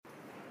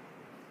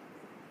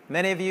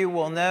Many of you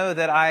will know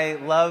that I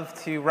love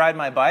to ride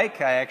my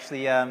bike. I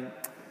actually,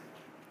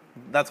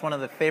 that's one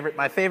of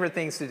my favorite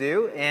things to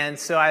do. And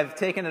so I've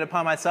taken it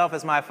upon myself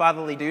as my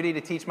fatherly duty to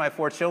teach my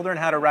 4 children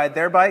how to ride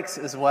their bikes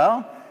as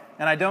well.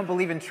 And I don't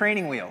believe in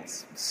training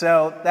wheels.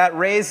 So that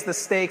raised the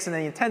stakes and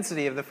the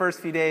intensity of the first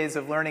few days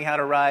of learning how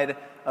to ride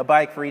a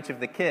bike for each of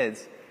the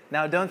kids.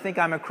 Now, don't think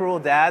I'm a cruel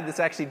dad. This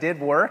actually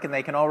did work, and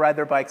they can all ride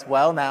their bikes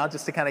well now,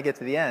 just to kind of get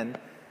to the end.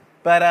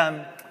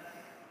 But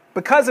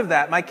because of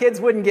that, my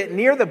kids wouldn't get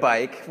near the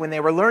bike when they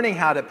were learning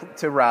how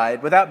to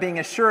ride without being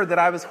assured that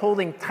I was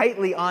holding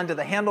tightly onto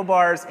the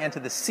handlebars and to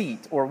the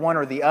seat, or one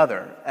or the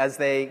other, as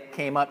they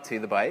came up to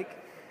the bike.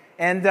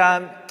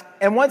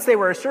 And once they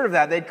were assured of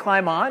that, they'd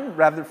climb on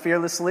rather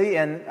fearlessly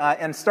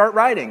and start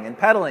riding and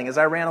pedaling as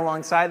I ran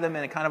alongside them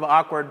in a kind of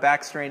awkward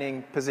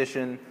back-straining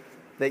position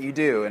that you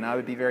do, and I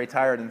would be very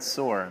tired and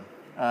sore.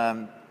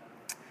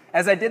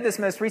 As I did this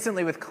most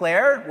recently with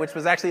Claire, which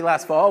was actually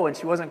last fall when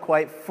she wasn't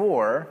quite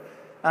 4,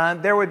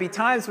 there would be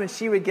times when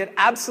she would get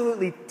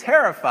absolutely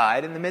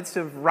terrified in the midst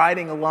of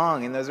riding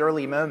along in those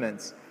early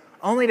moments,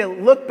 only to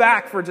look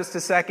back for just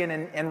a second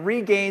and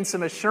regain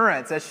some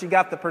assurance as she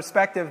got the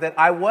perspective that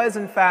I was,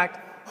 in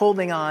fact,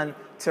 holding on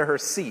to her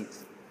seat.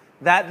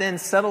 That then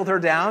settled her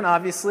down,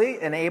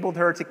 obviously, enabled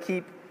her to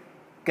keep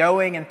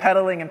going and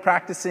pedaling and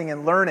practicing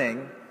and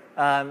learning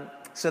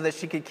so that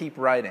she could keep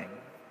riding.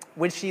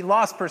 When she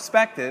lost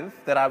perspective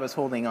that I was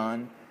holding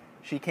on,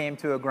 she came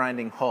to a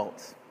grinding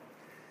halt.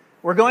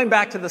 We're going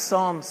back to the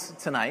Psalms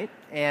tonight,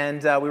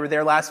 and we were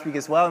there last week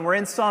as well, and we're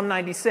in Psalm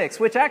 96,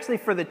 which actually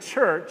for the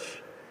church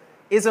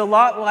is a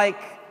lot like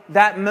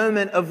that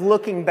moment of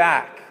looking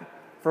back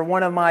for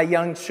one of my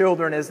young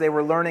children as they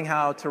were learning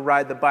how to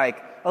ride the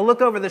bike. A look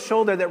over the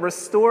shoulder that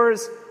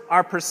restores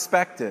our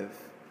perspective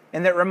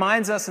and that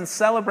reminds us and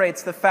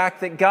celebrates the fact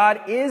that God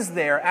is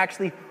there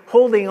actually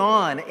holding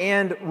on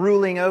and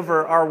ruling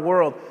over our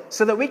world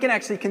so that we can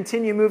actually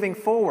continue moving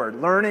forward,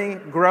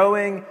 learning,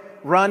 growing,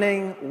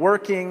 running,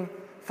 working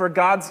for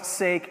God's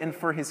sake and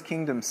for his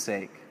kingdom's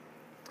sake.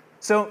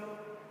 So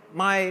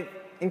my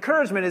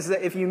encouragement is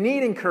that if you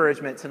need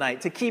encouragement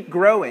tonight to keep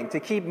growing, to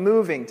keep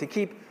moving, to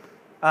keep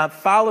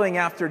following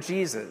after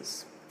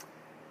Jesus,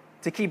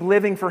 to keep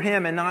living for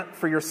him and not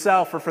for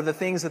yourself or for the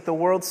things that the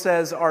world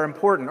says are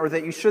important or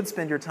that you should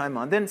spend your time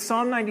on, then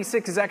Psalm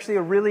 96 is actually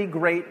a really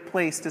great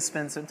place to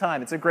spend some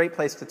time. It's a great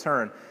place to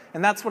turn.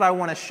 And that's what I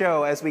want to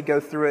show as we go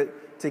through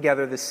it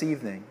together this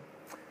evening.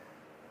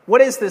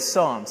 What is this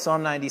psalm,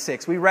 Psalm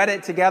 96? We read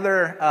it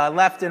together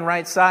left and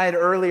right side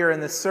earlier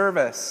in the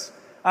service.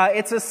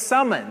 It's a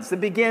summons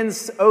that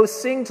begins, "Oh,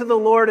 sing to the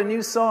Lord a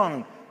new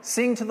song.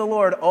 Sing to the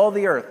Lord, all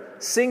the earth.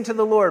 Sing to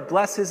the Lord,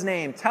 bless his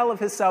name. Tell of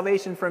his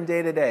salvation from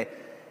day to day."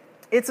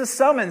 It's a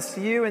summons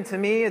to you and to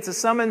me. It's a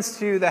summons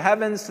to the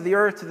heavens, to the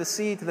earth, to the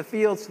sea, to the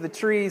fields, to the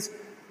trees,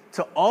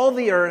 to all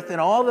the earth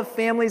and all the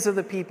families of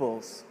the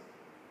peoples,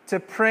 to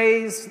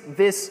praise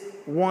this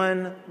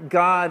one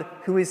God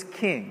who is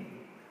King.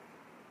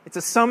 It's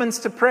a summons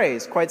to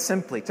praise, quite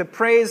simply, to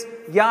praise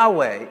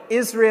Yahweh,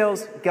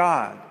 Israel's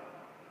God.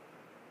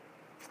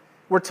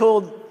 We're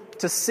told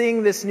to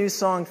sing this new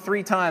song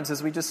 3 times,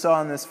 as we just saw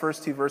in those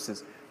first 2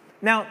 verses.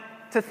 Now,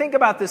 to think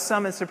about this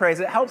summons to praise,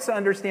 it helps to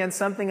understand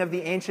something of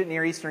the ancient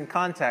Near Eastern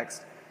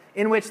context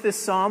in which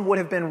this psalm would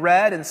have been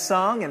read and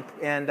sung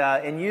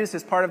and used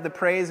as part of the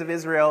praise of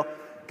Israel,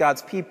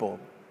 God's people.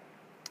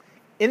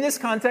 In this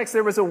context,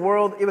 it was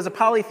a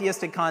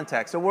polytheistic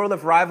context, a world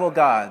of rival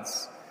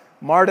gods.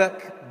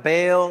 Marduk,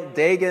 Baal,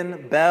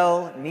 Dagon,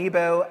 Bel,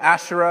 Nebo,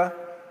 Asherah.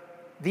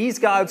 These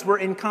gods were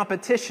in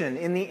competition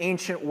in the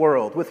ancient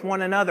world with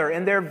one another,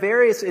 and their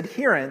various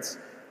adherents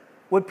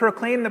would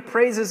proclaim the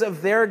praises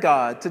of their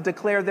God to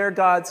declare their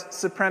God's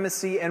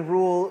supremacy and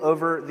rule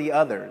over the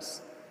others.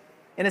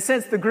 In a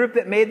sense, the group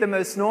that made the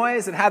most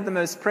noise and had the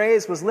most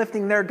praise was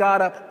lifting their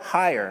God up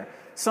higher.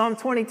 Psalm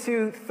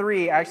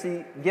 22:3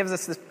 actually gives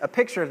us a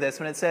picture of this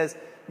when it says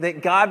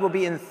that God will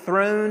be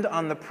enthroned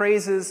on the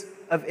praises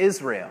of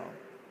Israel.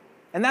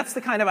 And that's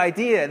the kind of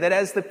idea that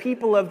as the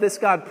people of this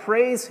God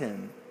praise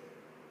him,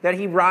 that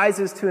he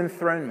rises to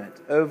enthronement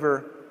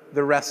over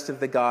the rest of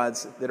the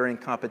gods that are in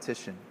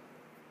competition.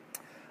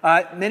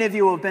 Many of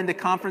you will have been to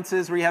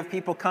conferences where you have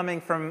people coming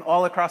from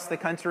all across the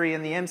country,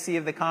 and the MC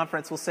of the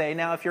conference will say,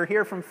 now, if you're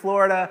here from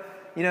Florida,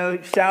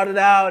 shout it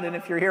out, and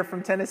if you're here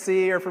from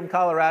Tennessee or from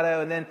Colorado,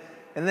 and then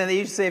they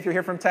usually say if you're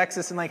here from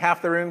Texas, and like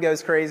half the room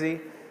goes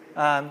crazy.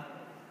 And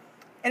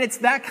it's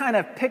that kind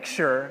of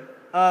picture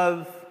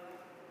of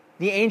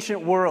the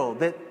ancient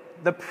world, that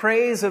the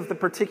praise of the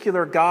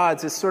particular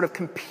gods is sort of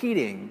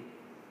competing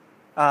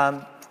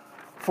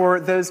for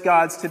those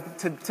gods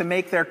to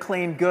make their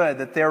claim good,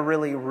 that they're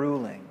really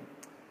ruling.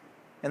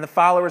 And the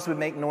followers would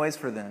make noise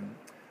for them.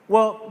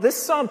 Well, this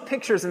psalm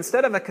pictures,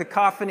 instead of a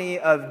cacophony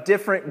of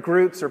different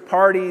groups or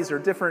parties or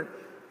different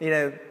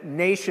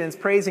nations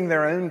praising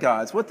their own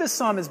gods, what this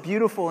psalm is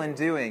beautiful in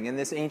doing in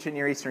this ancient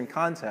Near Eastern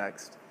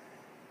context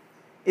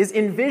is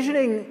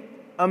envisioning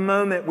a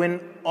moment when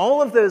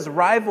all of those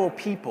rival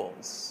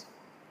peoples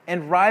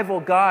and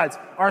rival gods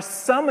are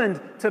summoned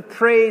to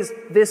praise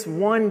this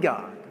one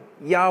God,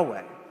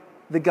 Yahweh,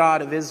 the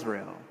God of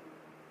Israel.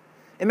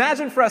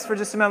 Imagine for us for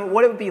just a moment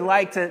what it would be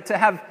like to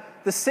have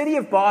the city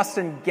of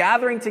Boston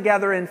gathering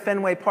together in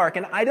Fenway Park.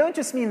 And I don't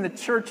just mean the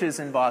churches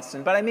in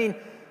Boston, but I mean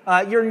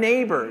your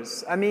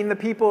neighbors. I mean the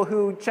people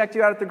who checked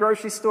you out at the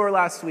grocery store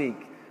last week,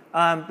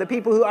 the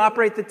people who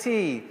operate the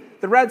tea,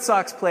 the Red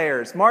Sox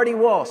players, Marty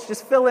Walsh,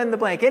 just fill in the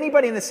blank.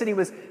 Anybody in the city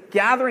was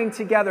gathering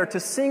together to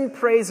sing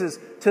praises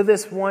to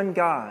this one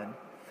God.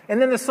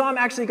 And then the psalm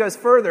actually goes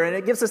further, and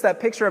it gives us that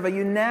picture of a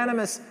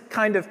unanimous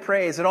kind of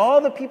praise, that all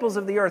the peoples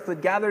of the earth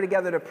would gather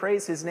together to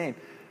praise his name.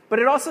 But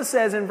it also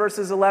says in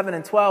verses 11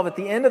 and 12 at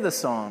the end of the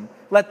psalm,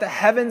 let the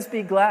heavens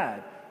be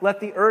glad, let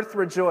the earth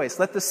rejoice,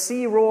 let the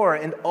sea roar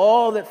and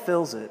all that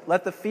fills it,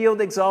 let the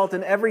field exult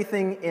and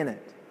everything in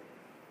it.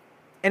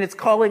 And it's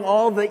calling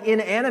all the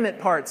inanimate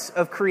parts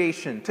of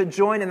creation to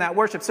join in that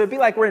worship. So it'd be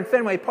like we're in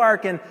Fenway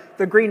Park and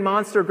the green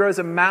monster grows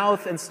a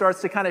mouth and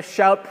starts to kind of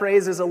shout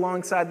praises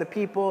alongside the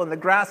people, and the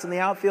grass in the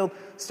outfield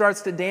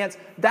starts to dance.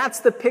 That's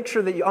the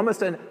picture that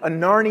almost a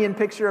Narnian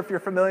picture if you're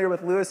familiar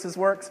with Lewis's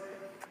works.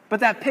 But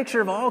that picture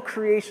of all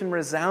creation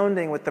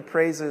resounding with the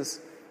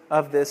praises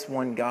of this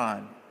one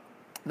God.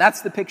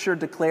 That's the picture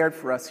declared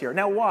for us here.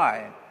 Now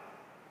why?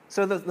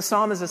 So the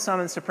psalm is a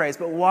summons to praise,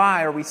 but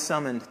why are we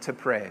summoned to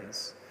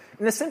praise?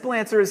 And the simple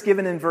answer is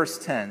given in verse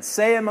 10.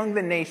 Say among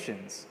the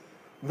nations,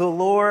 the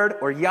Lord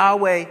or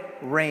Yahweh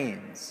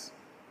reigns.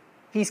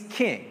 He's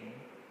king.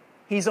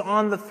 He's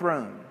on the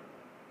throne.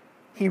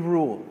 He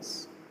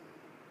rules.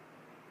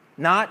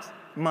 Not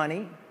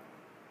money,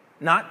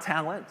 not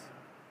talent,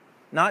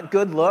 not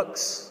good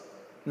looks,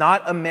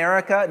 not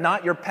America,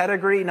 not your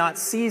pedigree, not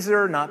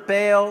Caesar, not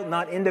Baal,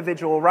 not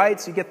individual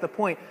rights. You get the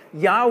point.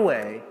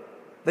 Yahweh,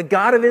 the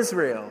God of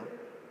Israel,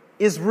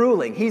 is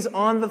ruling. He's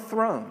on the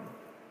throne.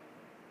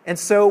 And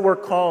so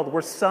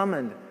we're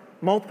summoned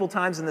multiple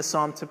times in the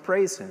psalm to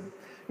praise him.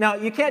 Now,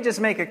 you can't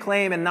just make a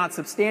claim and not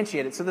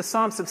substantiate it. So the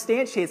psalm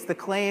substantiates the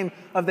claim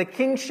of the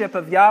kingship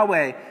of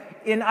Yahweh.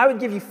 And I would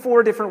give you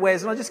 4 different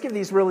ways, and I'll just give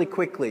these really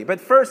quickly. But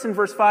first, in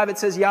verse 5, it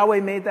says Yahweh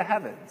made the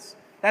heavens.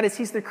 That is,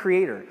 he's the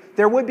creator.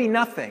 There would be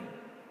nothing.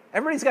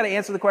 Everybody's got to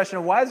answer the question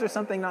of why is there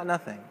something, not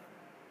nothing?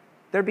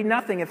 There'd be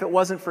nothing if it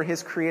wasn't for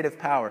his creative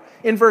power.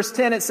 In verse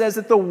 10, it says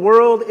that the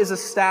world is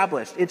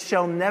established. It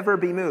shall never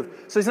be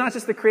moved. So he's not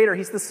just the creator,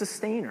 he's the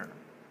sustainer.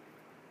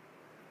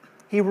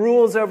 He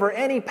rules over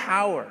any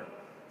power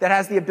that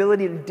has the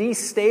ability to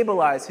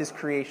destabilize his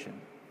creation.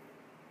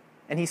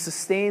 And he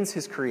sustains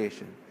his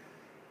creation.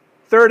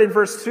 Third, in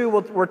verse 2,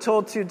 we're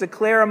told to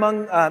declare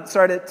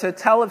to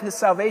tell of his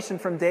salvation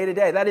from day to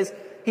day. That is,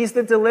 he's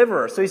the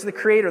deliverer. So he's the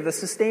creator, the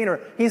sustainer.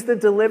 He's the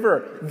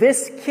deliverer.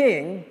 This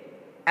king,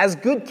 as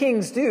good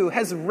kings do,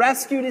 has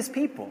rescued his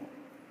people.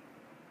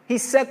 He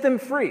set them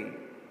free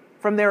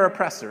from their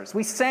oppressors.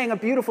 We sang a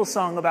beautiful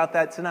song about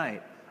that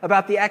tonight,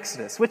 about the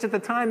Exodus, which at the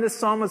time this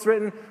psalm was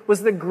written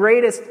was the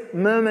greatest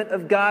moment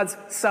of God's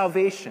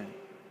salvation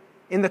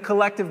in the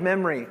collective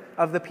memory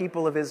of the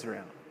people of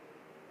Israel.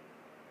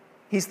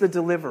 He's the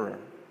deliverer.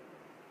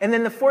 And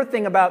then the fourth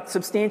thing about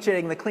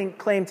substantiating the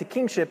claim to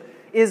kingship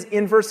is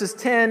in verses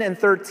 10 and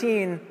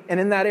 13, and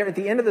in that area, at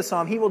the end of the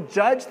psalm, he will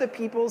judge the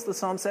peoples, the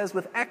psalm says,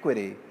 with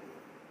equity.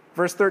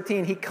 Verse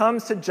 13, he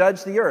comes to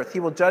judge the earth. He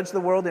will judge the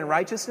world in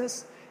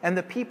righteousness and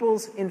the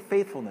peoples in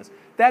faithfulness.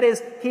 That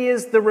is, he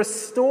is the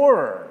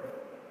restorer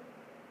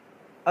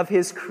of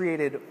his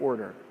created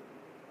order.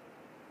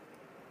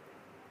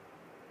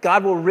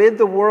 God will rid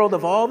the world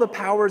of all the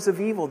powers of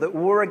evil that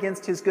war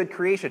against his good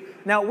creation.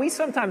 Now, we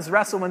sometimes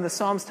wrestle when the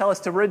Psalms tell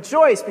us to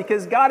rejoice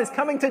because God is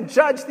coming to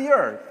judge the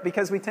earth,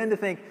 because we tend to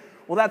think,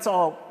 well,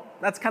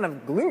 that's kind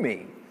of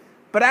gloomy.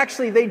 But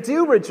actually, they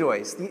do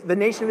rejoice. The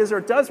nation of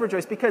Israel does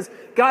rejoice because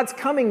God's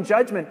coming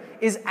judgment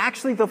is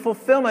actually the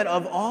fulfillment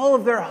of all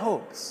of their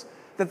hopes.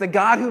 That the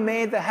God who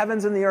made the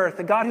heavens and the earth,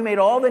 the God who made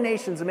all the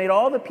nations and made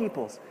all the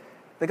peoples,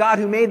 the God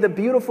who made the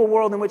beautiful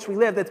world in which we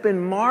live that's been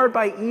marred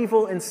by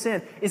evil and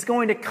sin is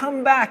going to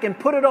come back and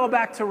put it all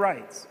back to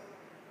rights.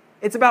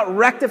 It's about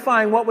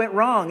rectifying what went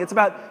wrong. It's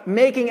about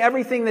making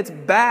everything that's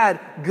bad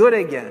good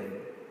again.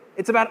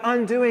 It's about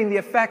undoing the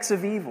effects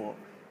of evil.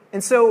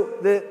 And so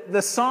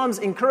the Psalms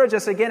encourage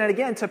us again and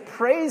again to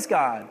praise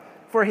God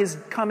for his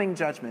coming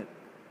judgment,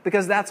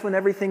 because that's when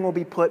everything will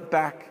be put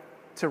back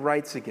to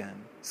rights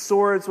again.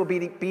 Swords will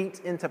be beat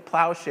into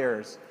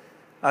plowshares,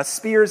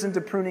 spears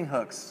into pruning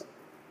hooks.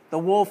 The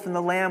wolf and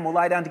the lamb will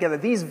lie down together.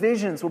 These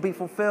visions will be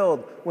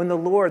fulfilled when the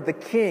Lord, the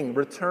King,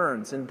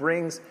 returns and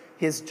brings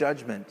his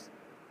judgment.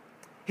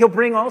 He'll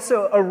bring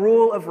also a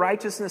rule of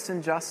righteousness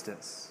and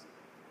justice,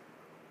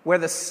 where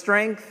the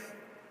strength,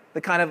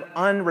 the kind of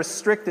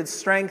unrestricted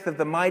strength of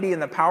the mighty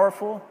and the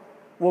powerful,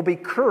 will be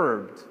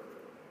curbed.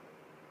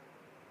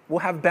 We'll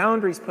have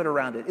boundaries put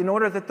around it in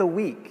order that the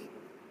weak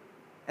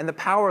and the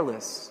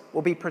powerless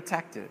will be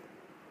protected.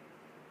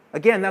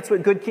 Again, that's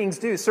what good kings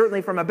do.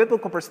 Certainly from a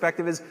biblical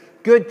perspective, is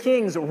good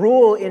kings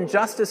rule in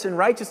justice and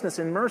righteousness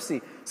and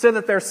mercy so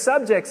that their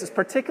subjects,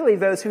 particularly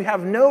those who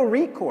have no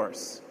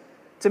recourse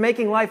to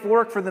making life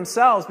work for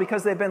themselves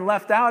because they've been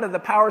left out of the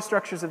power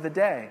structures of the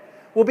day,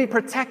 will be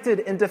protected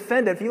and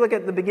defended. If you look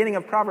at the beginning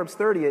of Proverbs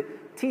 30,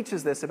 it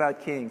teaches this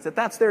about kings, that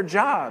that's their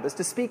job, is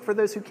to speak for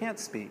those who can't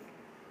speak.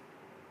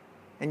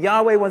 And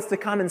Yahweh wants to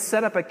come and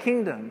set up a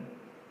kingdom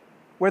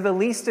where the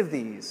least of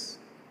these,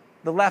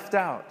 the left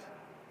out,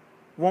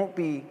 won't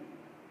be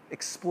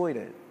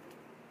exploited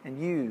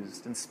and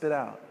used and spit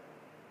out,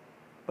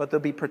 but they'll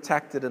be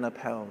protected and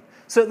upheld.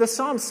 So the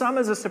psalm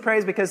summons us to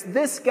praise because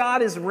this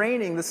God is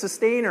reigning, the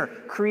sustainer,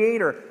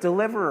 creator,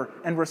 deliverer,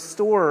 and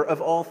restorer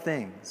of all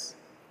things.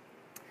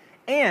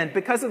 And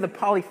because of the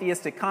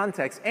polytheistic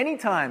context,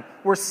 anytime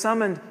we're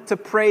summoned to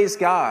praise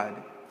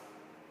God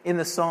in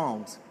the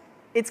Psalms,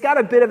 it's got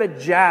a bit of a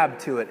jab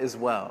to it as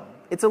well.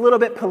 It's a little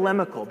bit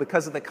polemical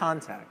because of the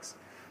context.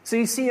 So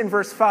you see in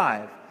verse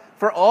 5,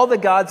 for all the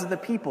gods of the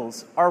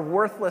peoples are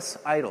worthless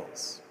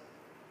idols.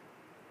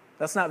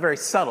 That's not very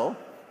subtle.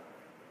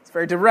 It's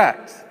very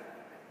direct.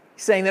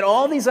 He's saying that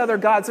all these other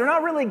gods, they're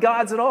not really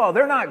gods at all.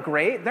 They're not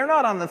great. They're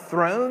not on the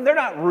throne. They're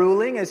not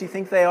ruling as you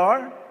think they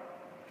are.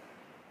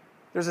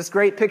 There's this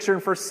great picture in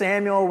 1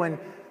 Samuel when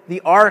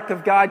the ark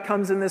of God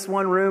comes in this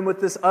one room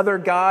with this other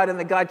God, and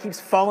the God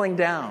keeps falling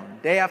down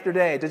day after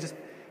day to just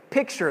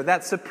picture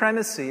that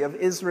supremacy of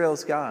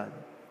Israel's God.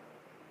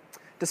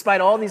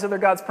 Despite all these other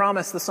gods'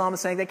 promise, the psalmist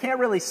is saying they can't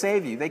really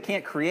save you. They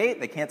can't create,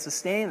 they can't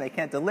sustain, they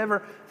can't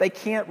deliver, they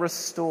can't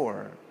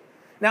restore.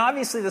 Now,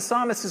 obviously, the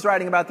psalmist is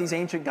writing about these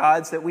ancient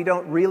gods that we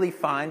don't really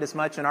find as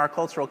much in our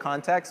cultural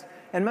context,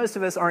 and most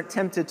of us aren't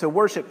tempted to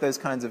worship those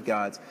kinds of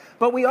gods.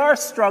 But we are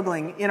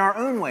struggling in our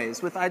own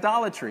ways with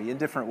idolatry in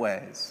different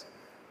ways,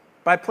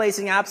 by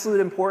placing absolute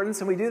importance,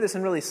 and we do this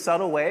in really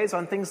subtle ways,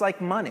 on things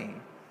like money,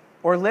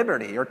 or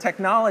liberty, or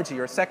technology,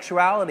 or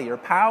sexuality, or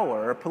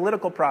power, or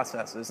political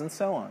processes, and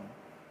so on.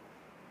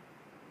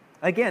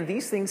 Again,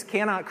 these things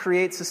cannot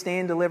create,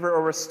 sustain, deliver,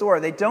 or restore.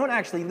 They don't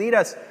actually lead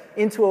us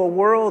into a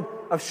world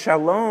of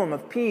shalom,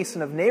 of peace,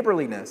 and of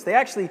neighborliness. They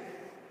actually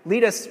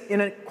lead us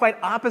in a quite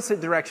opposite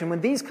direction.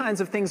 When these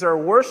kinds of things are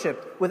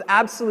worshipped with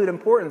absolute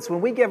importance,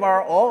 when we give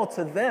our all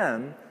to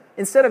them,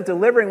 instead of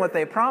delivering what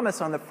they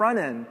promise on the front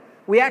end,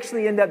 we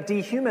actually end up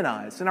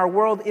dehumanized, and our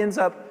world ends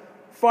up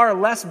far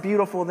less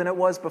beautiful than it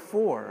was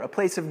before, a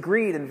place of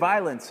greed and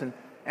violence and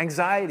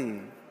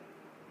anxiety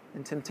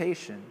and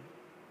temptation.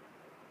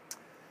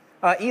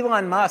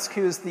 Elon Musk,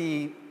 who's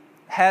the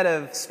head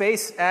of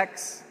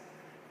SpaceX,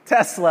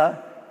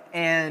 Tesla,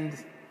 and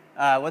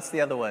what's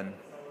the other one?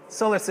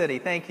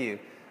 SolarCity, thank you.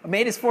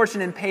 Made his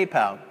fortune in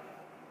PayPal,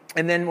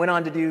 and then went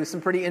on to do some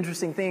pretty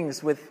interesting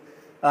things with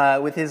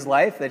his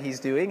life that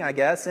he's doing, I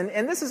guess.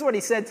 And this is what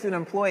he said to an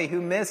employee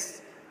who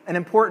missed an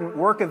important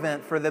work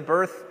event for the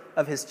birth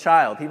of his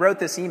child. He wrote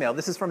this email.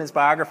 This is from his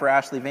biographer,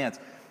 Ashley Vance.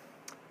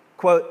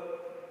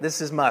 Quote,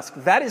 this is Musk.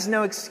 "That is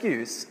no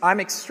excuse. I'm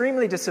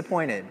extremely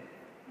disappointed.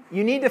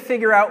 You need to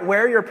figure out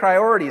where your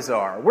priorities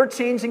are. We're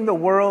changing the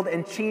world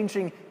and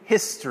changing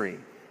history.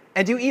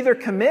 And you either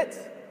commit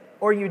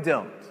or you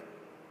don't."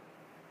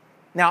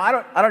 Now,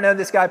 I don't know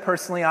this guy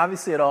personally,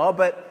 obviously, at all,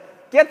 but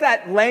get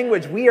that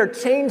language. We are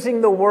changing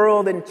the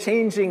world and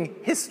changing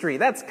history.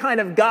 That's kind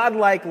of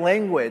godlike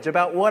language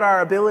about what our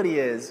ability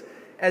is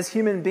as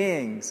human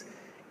beings.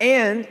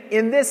 And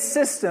in this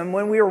system,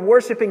 when we are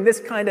worshiping this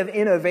kind of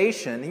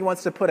innovation, he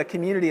wants to put a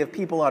community of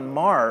people on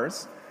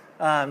Mars,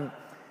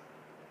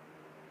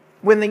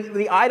 when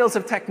the idols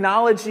of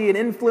technology and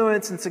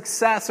influence and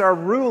success are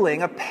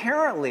ruling,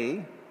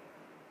 apparently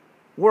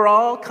we're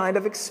all kind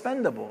of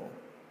expendable,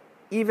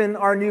 even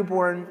our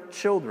newborn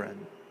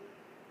children.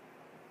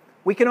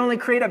 We can only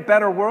create a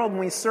better world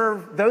when we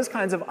serve those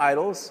kinds of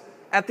idols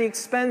at the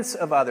expense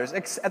of others,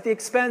 at the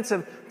expense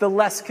of the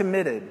less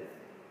committed,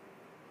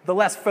 the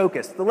less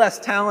focused, the less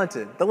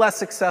talented, the less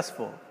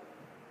successful.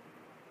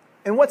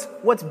 And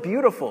what's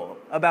beautiful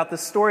about the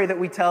story that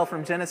we tell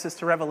from Genesis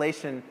to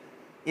Revelation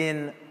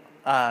in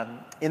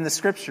the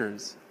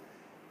Scriptures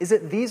is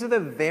that these are the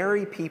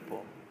very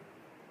people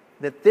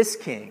that this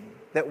king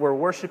that we're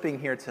worshiping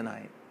here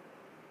tonight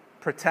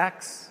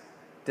protects,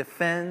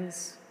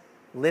 defends,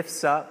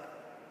 lifts up,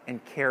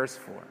 and cares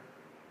for.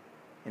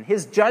 And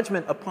his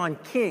judgment upon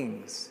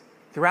kings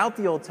throughout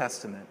the Old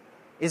Testament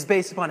is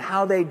based upon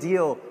how they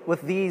deal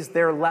with these,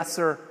 their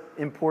lesser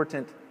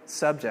important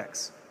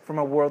subjects from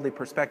a worldly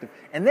perspective.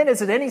 And then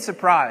is it any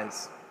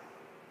surprise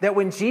that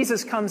when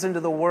Jesus comes into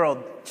the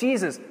world,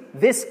 Jesus,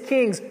 this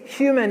king's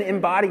human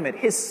embodiment,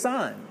 his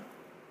son,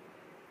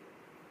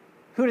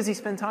 who does he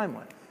spend time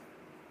with?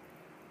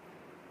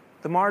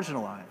 The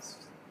marginalized,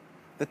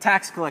 the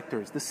tax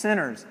collectors, the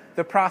sinners,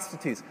 the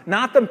prostitutes,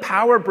 not the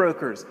power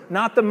brokers,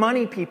 not the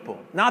money people,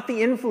 not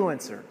the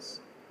influencers,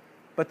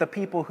 but the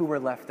people who were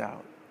left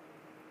out.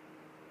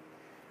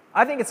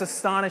 I think it's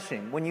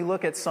astonishing when you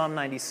look at Psalm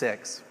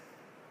 96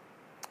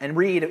 and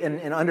read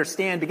and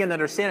understand, begin to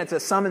understand it's a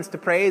summons to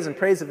praise and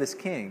praise of this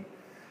king,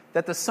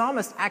 that the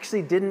psalmist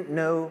actually didn't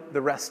know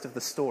the rest of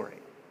the story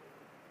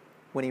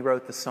when he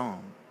wrote the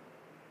psalm.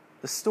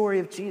 The story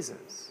of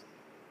Jesus.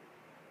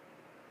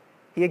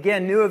 He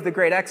again knew of the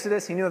great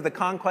Exodus, he knew of the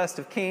conquest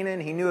of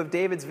Canaan, he knew of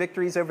David's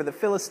victories over the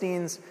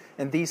Philistines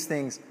and these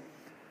things.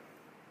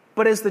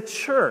 But as the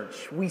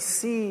church, we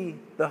see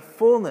the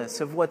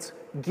fullness of what's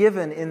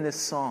given in this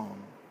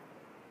psalm,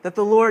 that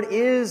the Lord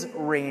is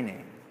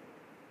reigning,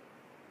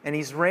 and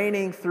he's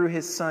reigning through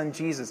his Son,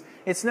 Jesus.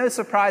 It's no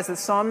surprise that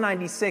Psalm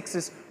 96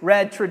 is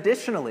read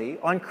traditionally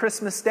on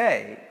Christmas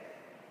Day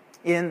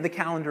in the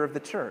calendar of the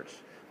church.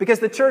 Because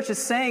the church is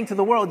saying to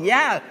the world,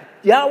 yeah,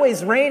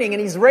 Yahweh's reigning,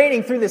 and he's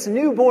reigning through this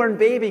newborn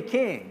baby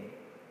king,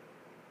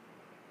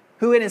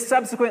 who in his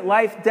subsequent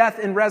life, death,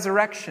 and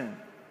resurrection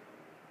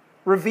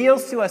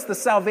reveals to us the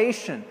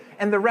salvation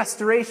and the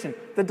restoration,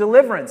 the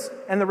deliverance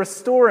and the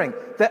restoring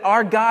that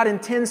our God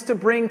intends to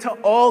bring to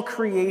all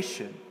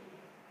creation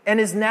and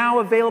is now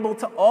available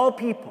to all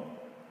people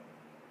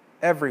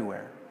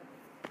everywhere.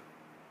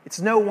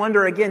 It's no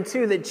wonder, again,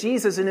 too, that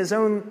Jesus, in his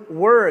own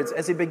words,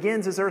 as he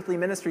begins his earthly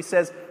ministry,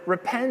 says,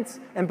 repent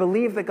and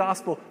believe the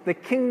gospel. The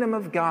kingdom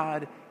of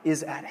God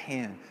is at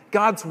hand.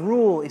 God's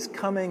rule is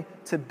coming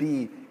to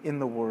be in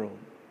the world.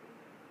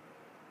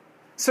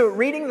 So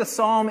reading the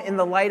psalm in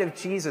the light of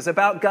Jesus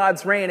about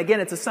God's reign, again,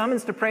 it's a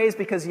summons to praise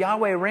because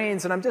Yahweh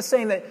reigns. And I'm just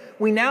saying that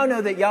we now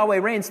know that Yahweh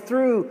reigns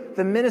through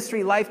the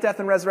ministry, life, death,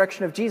 and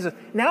resurrection of Jesus.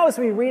 Now as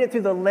we read it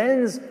through the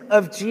lens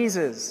of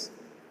Jesus,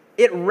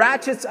 it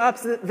ratchets up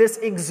this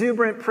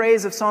exuberant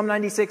praise of Psalm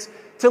 96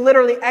 to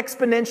literally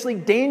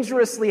exponentially,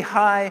 dangerously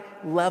high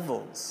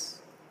levels.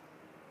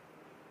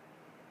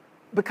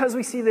 Because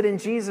we see that in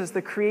Jesus,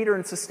 the creator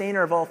and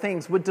sustainer of all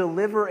things would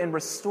deliver and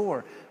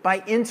restore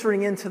by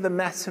entering into the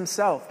mess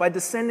himself, by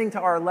descending to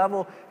our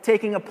level,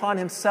 taking upon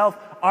himself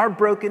our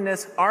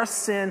brokenness, our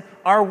sin,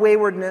 our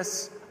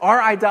waywardness,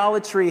 our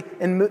idolatry,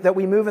 and that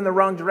we move in the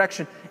wrong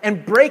direction,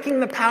 and breaking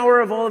the power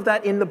of all of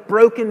that in the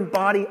broken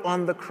body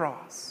on the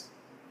cross.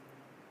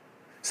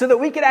 So that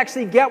we could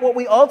actually get what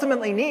we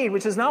ultimately need,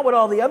 which is not what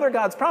all the other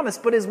gods promise,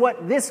 but is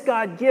what this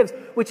God gives,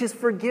 which is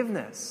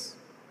forgiveness,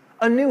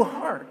 a new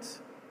heart,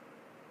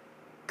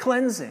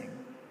 cleansing,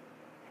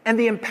 and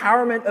the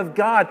empowerment of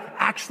God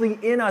actually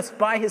in us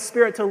by his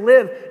Spirit to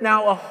live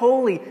now a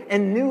holy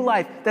and new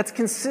life that's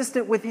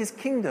consistent with his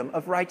kingdom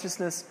of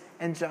righteousness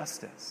and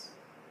justice.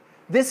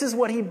 This is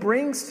what he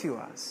brings to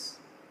us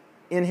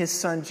in his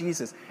Son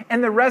Jesus.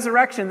 And the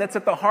resurrection that's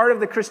at the heart of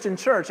the Christian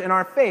church and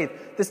our faith,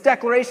 this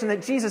declaration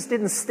that Jesus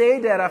didn't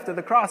stay dead after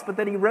the cross, but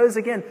that he rose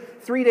again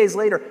 3 days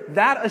later,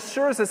 that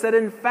assures us that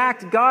in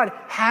fact God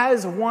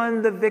has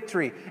won the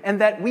victory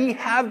and that we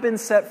have been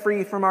set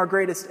free from our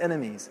greatest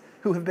enemies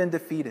who have been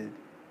defeated.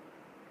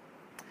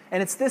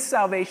 And it's this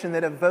salvation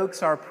that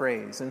evokes our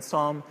praise in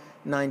Psalm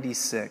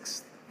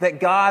 96, that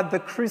God, the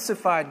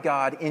crucified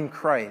God in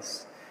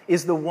Christ,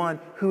 is the one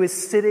who is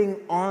sitting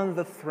on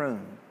the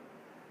throne,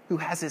 who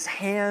has his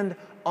hand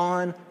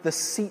on the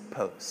seat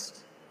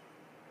post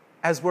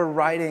as we're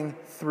riding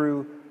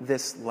through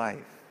this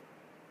life.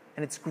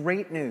 And it's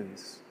great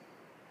news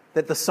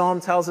that the psalm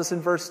tells us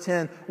in verse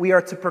 10, we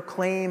are to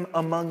proclaim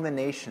among the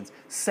nations.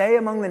 Say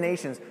among the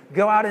nations,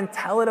 go out and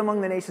tell it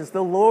among the nations.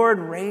 The Lord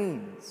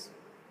reigns.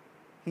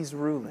 He's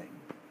ruling.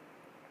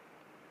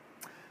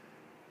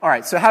 All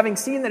right, so having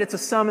seen that it's a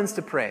summons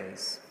to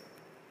praise,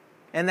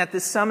 and that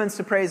this summons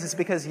to praise is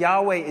because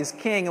Yahweh is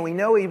king, and we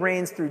know he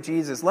reigns through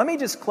Jesus, let me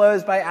just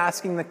close by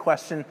asking the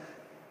question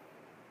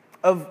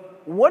of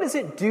what does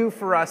it do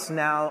for us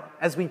now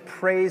as we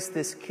praise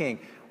this king?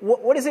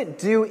 What does it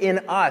do in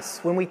us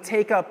when we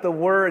take up the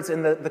words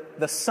and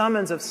the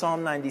summons of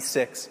Psalm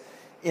 96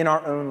 in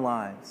our own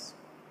lives?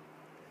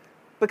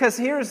 Because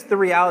here's the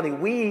reality.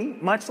 We,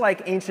 much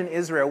like ancient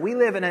Israel, we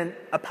live in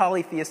a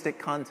polytheistic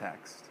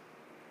context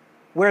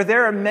where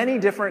there are many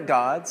different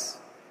gods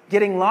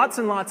getting lots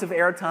and lots of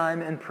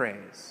airtime and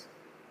praise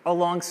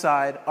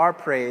alongside our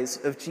praise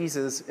of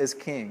Jesus as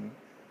king.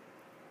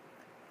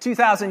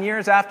 2,000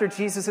 years after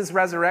Jesus'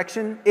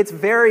 resurrection, it's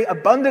very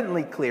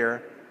abundantly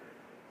clear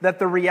that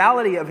the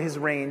reality of his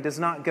reign does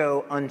not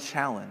go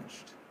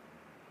unchallenged.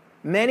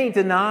 Many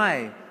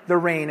deny the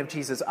reign of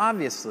Jesus,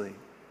 obviously,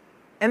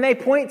 and they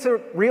point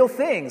to real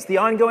things, the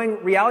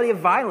ongoing reality of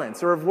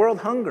violence or of world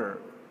hunger,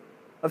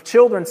 of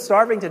children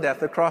starving to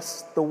death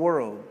across the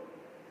world.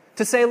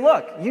 To say,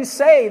 look, you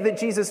say that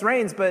Jesus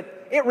reigns,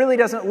 but it really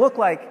doesn't look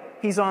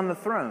like he's on the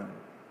throne.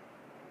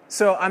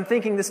 So I'm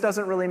thinking this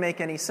doesn't really make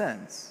any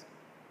sense.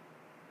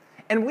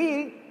 And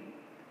we,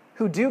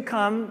 who do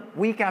come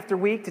week after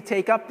week to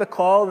take up the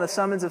call and the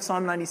summons of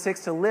Psalm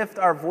 96 to lift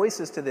our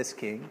voices to this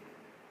king,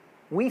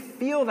 we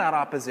feel that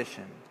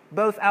opposition,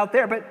 both out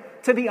there,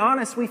 but to be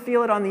honest, we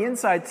feel it on the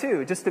inside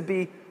too, just to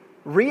be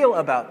real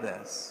about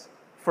this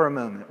for a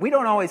moment. We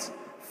don't always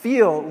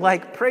feel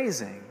like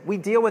praising. We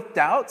deal with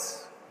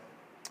doubts.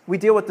 We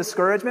deal with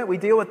discouragement. We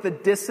deal with the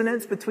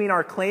dissonance between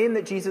our claim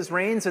that Jesus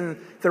reigns and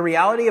the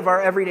reality of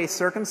our everyday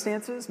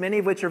circumstances, many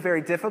of which are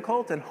very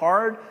difficult and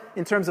hard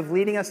in terms of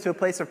leading us to a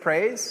place of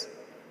praise.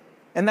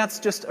 And that's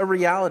just a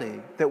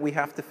reality that we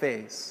have to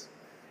face.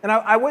 And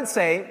I would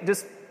say,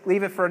 just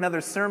leave it for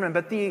another sermon,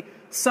 but the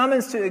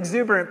summons to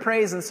exuberant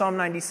praise in Psalm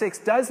 96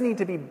 does need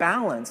to be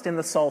balanced in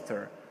the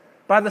Psalter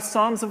by the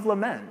Psalms of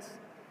Lament,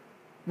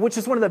 which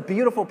is one of the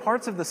beautiful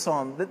parts of the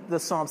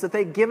Psalms, that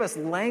they give us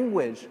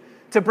language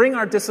to bring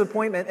our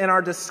disappointment and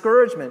our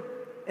discouragement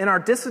and our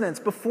dissonance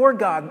before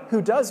God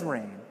who does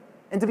reign,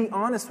 and to be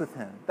honest with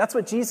him. That's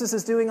what Jesus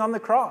is doing on the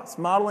cross,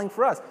 modeling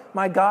for us.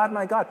 My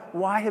God,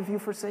 why have you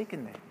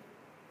forsaken me?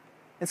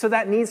 And so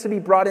that needs to be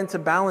brought into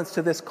balance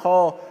to this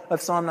call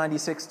of Psalm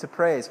 96 to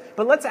praise.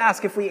 But let's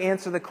ask, if we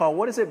answer the call,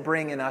 what does it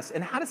bring in us?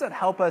 And how does that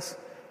help us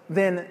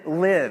then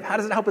live? How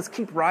does it help us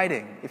keep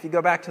writing, if you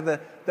go back to the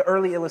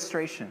early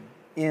illustration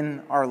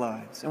in our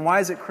lives? And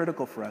why is it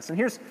critical for us? And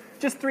here's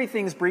just 3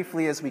 things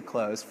briefly as we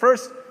close.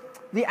 First,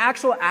 the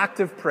actual act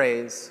of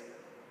praise.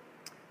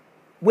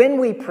 When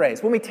we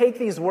praise, when we take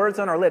these words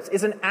on our lips,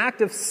 is an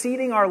act of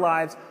ceding our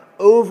lives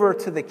over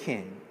to the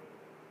King.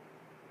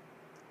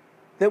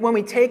 That when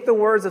we take the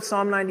words of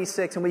Psalm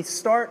 96 and we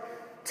start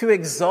to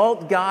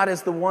exalt God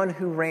as the one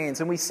who reigns,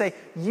 and we say,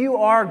 you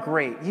are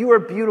great, you are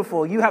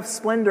beautiful, you have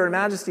splendor and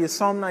majesty, as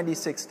Psalm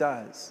 96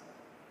 does.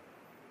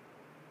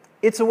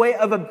 It's a way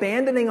of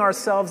abandoning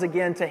ourselves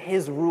again to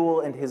his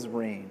rule and his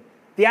reign.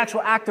 The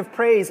actual act of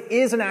praise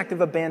is an act of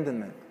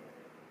abandonment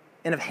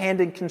and of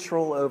handing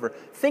control over.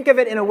 Think of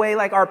it in a way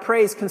like our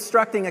praise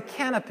constructing a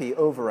canopy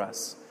over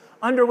us,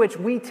 under which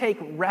we take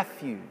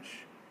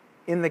refuge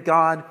in the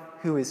God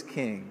who is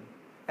King.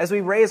 As we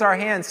raise our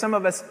hands, some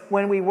of us,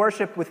 when we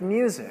worship with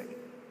music,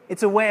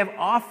 it's a way of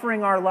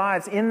offering our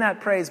lives in that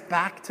praise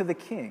back to the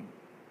King.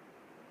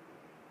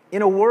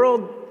 In a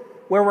world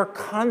where we're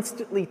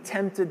constantly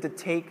tempted to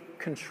take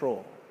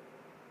control,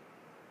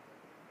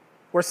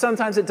 where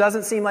sometimes it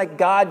doesn't seem like,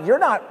 God, you're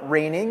not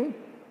reigning,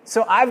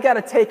 so I've got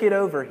to take it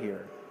over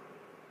here.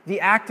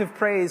 The act of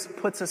praise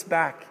puts us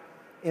back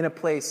in a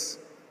place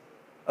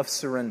of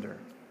surrender.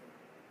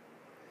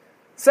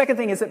 Second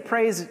thing is that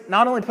praise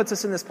not only puts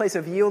us in this place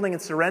of yielding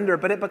and surrender,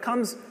 but it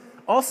becomes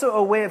also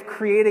a way of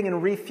creating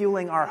and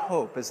refueling our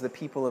hope as the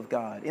people of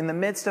God in the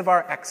midst of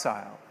our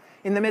exile,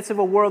 in the midst of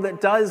a world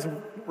that does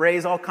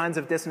raise all kinds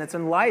of dissonance,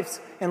 and lives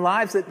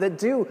that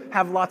do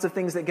have lots of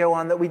things that go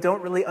on that we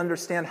don't really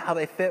understand how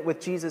they fit with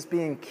Jesus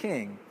being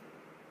King.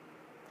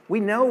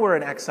 We know we're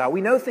in exile. We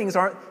know things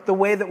aren't the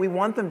way that we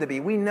want them to be.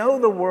 We know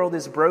the world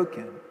is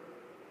broken.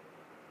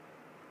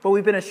 But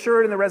we've been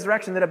assured in the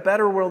resurrection that a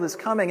better world is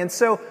coming. And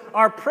so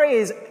our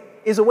praise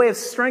is a way of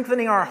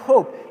strengthening our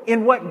hope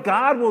in what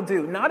God will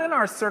do, not in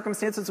our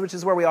circumstances, which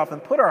is where we often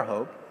put our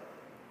hope,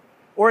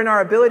 or in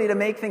our ability to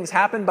make things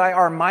happen by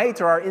our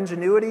might or our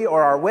ingenuity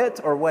or our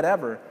wit or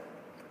whatever.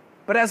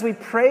 But as we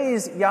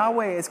praise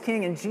Yahweh as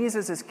King and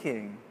Jesus as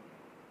King,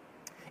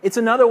 it's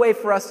another way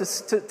for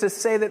us to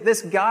say that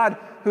this God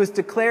who has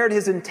declared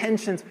his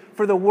intentions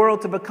for the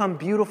world to become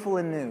beautiful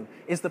and new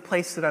is the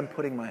place that I'm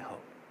putting my hope.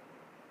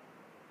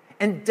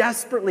 And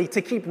desperately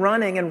to keep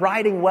running and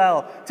riding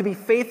well, to be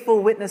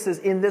faithful witnesses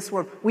in this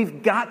world,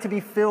 we've got to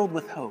be filled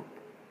with hope.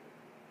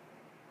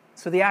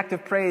 So the act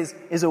of praise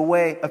is a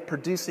way of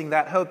producing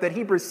that hope that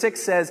Hebrews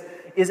 6 says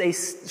is a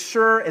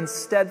sure and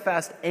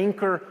steadfast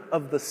anchor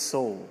of the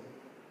soul.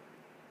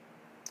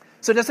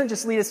 So it doesn't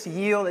just lead us to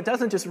yield, it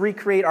doesn't just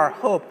recreate our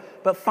hope,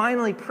 but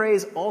finally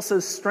praise also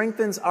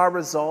strengthens our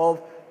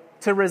resolve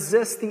to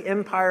resist the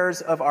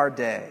empires of our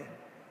day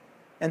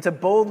and to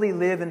boldly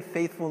live in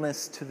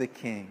faithfulness to the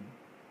King.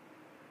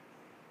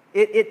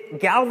 It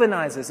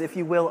galvanizes, if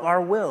you will,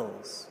 our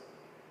wills.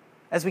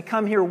 As we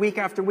come here week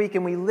after week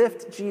and we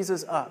lift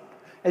Jesus up,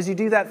 as you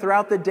do that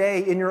throughout the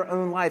day in your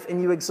own life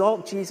and you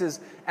exalt Jesus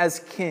as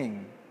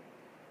King,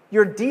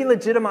 you're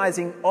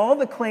delegitimizing all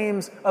the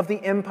claims of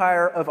the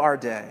empire of our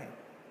day.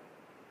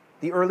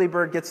 The early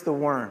bird gets the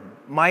worm.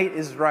 Might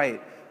is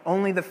right.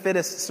 Only the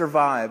fittest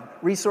survive.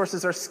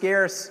 Resources are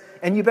scarce,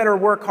 and you better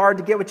work hard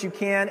to get what you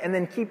can and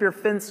then keep your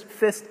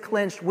fist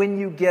clenched when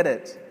you get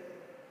it.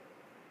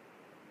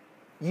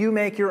 You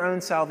make your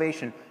own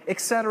salvation,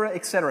 etc.,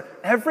 etc.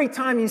 Every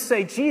time you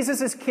say,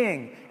 Jesus is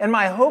King, and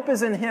my hope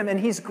is in him, and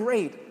he's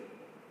great,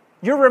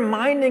 you're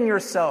reminding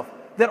yourself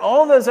that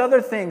all those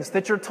other things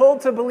that you're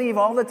told to believe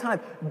all the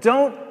time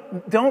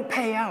don't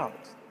pay out.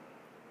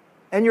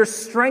 And you're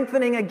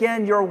strengthening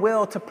again your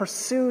will to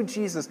pursue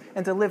Jesus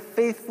and to live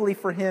faithfully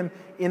for him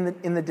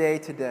in the day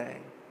to day.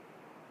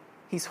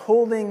 He's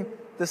holding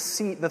the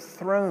seat, the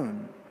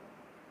throne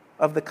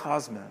of the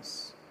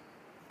cosmos,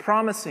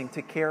 promising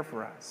to care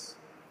for us.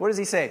 What does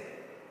he say?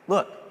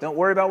 Look, don't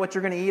worry about what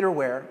you're going to eat or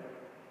wear,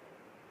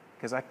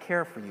 because I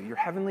care for you. Your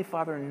heavenly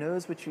Father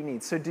knows what you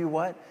need. So do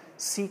what?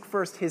 Seek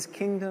first his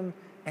kingdom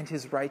and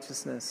his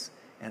righteousness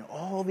and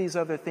all these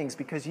other things,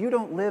 because you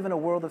don't live in a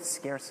world of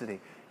scarcity.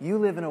 You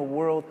live in a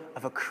world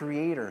of a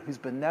creator who's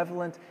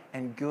benevolent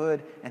and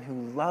good and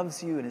who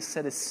loves you and has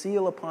set his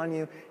seal upon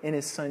you in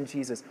his son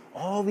Jesus.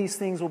 All these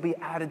things will be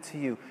added to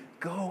you.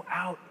 Go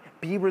out,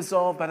 be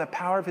resolved by the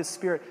power of his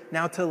Spirit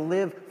now to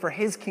live for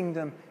his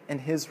kingdom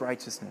and his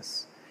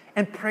righteousness.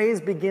 And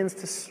praise begins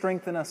to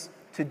strengthen us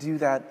to do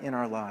that in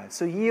our lives.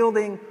 So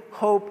yielding,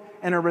 hope,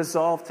 and a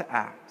resolve to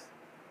act.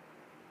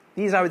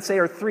 These, I would say,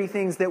 are 3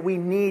 things that we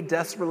need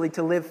desperately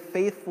to live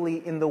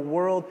faithfully in the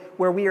world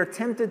where we are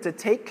tempted to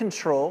take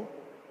control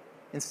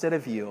instead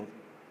of yield,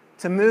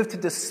 to move to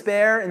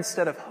despair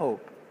instead of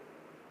hope,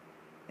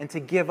 and to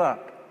give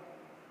up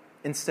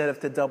instead of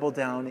to double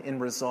down in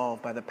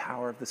resolve by the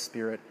power of the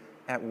Spirit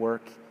at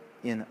work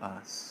in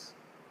us.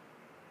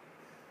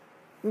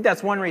 I think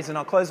that's one reason,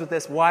 I'll close with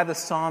this, why the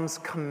Psalms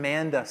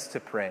command us to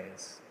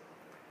praise.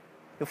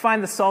 You'll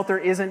find the Psalter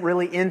isn't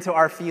really into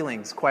our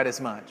feelings quite as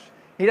much.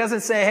 He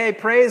doesn't say, hey,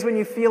 praise when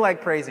you feel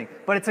like praising,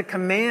 but it's a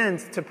command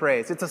to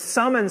praise. It's a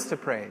summons to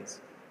praise.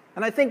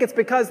 And I think it's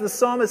because the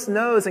psalmist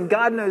knows, and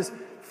God knows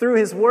through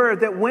his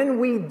word, that when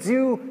we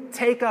do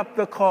take up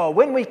the call,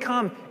 when we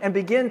come and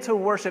begin to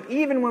worship,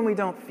 even when we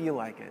don't feel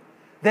like it,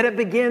 that it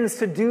begins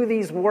to do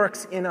these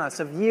works in us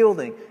of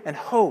yielding and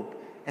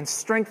hope and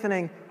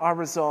strengthening our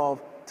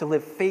resolve to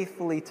live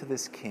faithfully to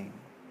this King.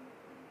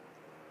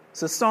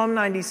 So Psalm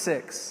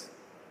 96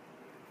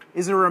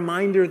 is a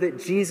reminder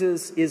that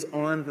Jesus is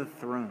on the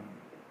throne,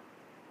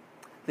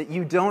 that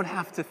you don't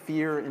have to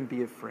fear and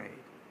be afraid.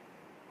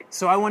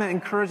 So I want to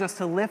encourage us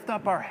to lift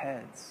up our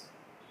heads,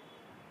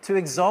 to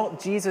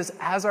exalt Jesus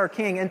as our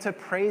King, and to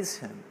praise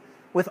him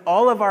with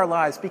all of our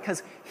lives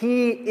because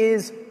he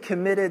is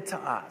committed to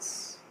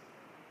us.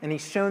 And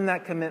he's shown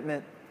that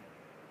commitment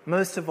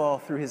most of all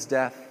through his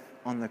death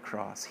on the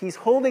cross. He's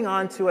holding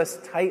on to us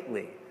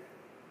tightly.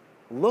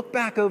 Look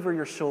back over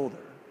your shoulder.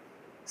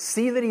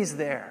 See that he's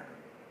there.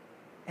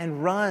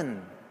 And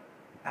run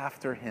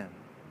after him.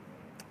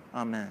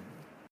 Amen.